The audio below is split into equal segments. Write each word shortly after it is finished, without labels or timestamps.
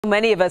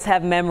Many of us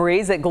have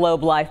memories at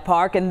Globe Life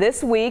Park, and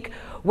this week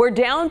we're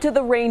down to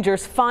the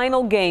Rangers'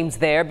 final games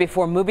there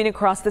before moving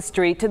across the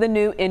street to the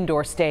new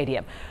indoor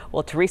stadium.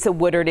 Well, Teresa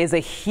Woodard is a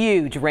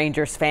huge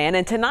Rangers fan,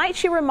 and tonight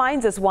she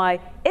reminds us why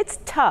it's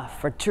tough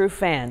for true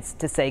fans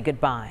to say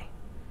goodbye.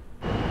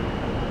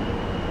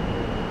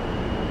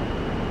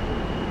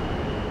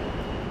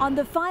 On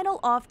the final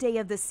off day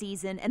of the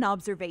season, an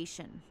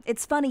observation.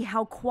 It's funny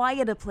how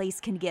quiet a place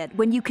can get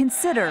when you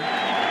consider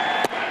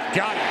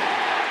Got it.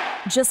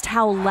 just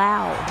how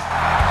loud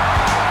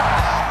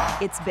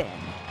it's been.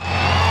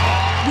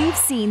 We've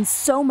seen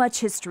so much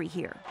history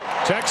here.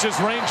 Texas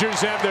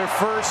Rangers have their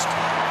first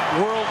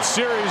World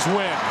Series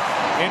win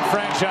in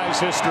franchise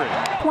history.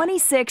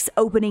 26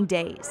 opening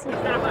days.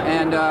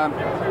 And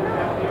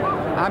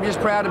I'm just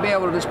proud to be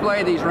able to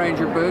display these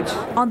Ranger boots.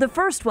 On the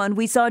first one,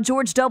 we saw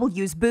George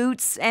W.'s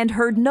boots and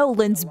heard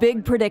Nolan's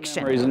big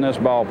prediction. In this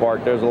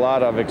ballpark, there's a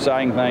lot of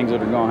exciting things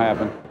that are going to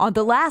happen. On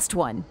the last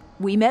one,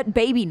 we met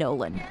baby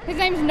Nolan. His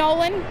name's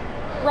Nolan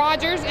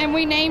Rogers, and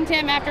we named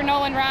him after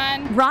Nolan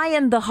Ryan.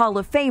 Ryan, the Hall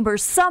of Famer,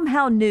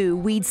 somehow knew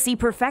we'd see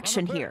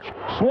perfection here.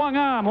 Swung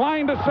on,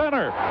 line to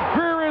center.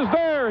 Greer is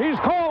there. He's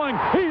calling.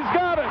 He's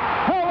got it.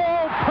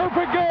 Hello,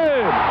 perfect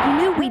game.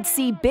 He knew we'd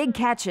see big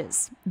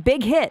catches,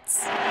 big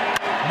hits.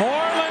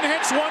 Moreland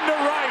hits one to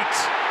right.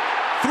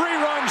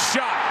 3-run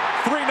shot.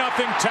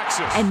 3-0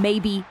 Texas. And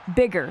maybe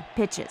bigger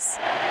pitches.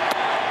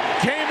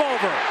 Game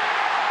over.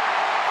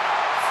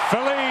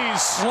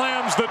 Feliz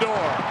slams the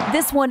door.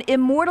 This one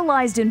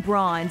immortalized in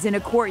bronze in a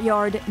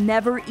courtyard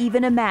never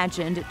even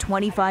imagined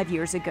 25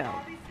 years ago.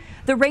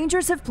 The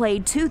Rangers have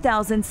played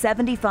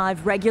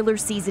 2,075 regular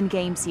season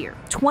games here,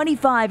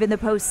 25 in the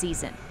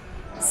postseason.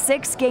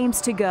 6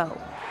 games to go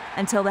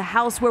until the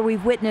house where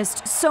we've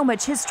witnessed so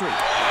much history.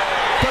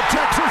 The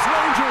Texas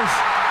Rangers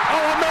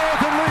are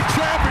American League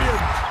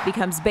champions.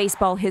 Becomes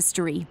baseball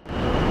history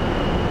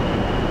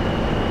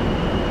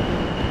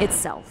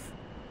itself.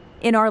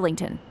 In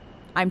Arlington,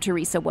 I'm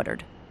Teresa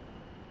Woodard.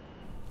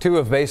 Two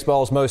of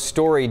baseball's most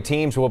storied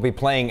teams will be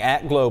playing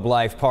at Globe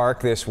Life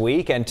Park this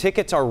week, and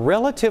tickets are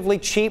relatively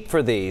cheap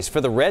for these. For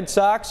the Red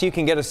Sox, you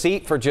can get a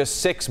seat for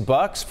just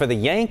 $6. For the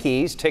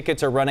Yankees,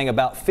 tickets are running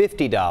about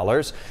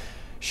 $50.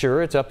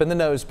 Sure, it's up in the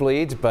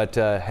nosebleeds, but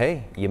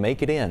hey, you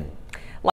make it in.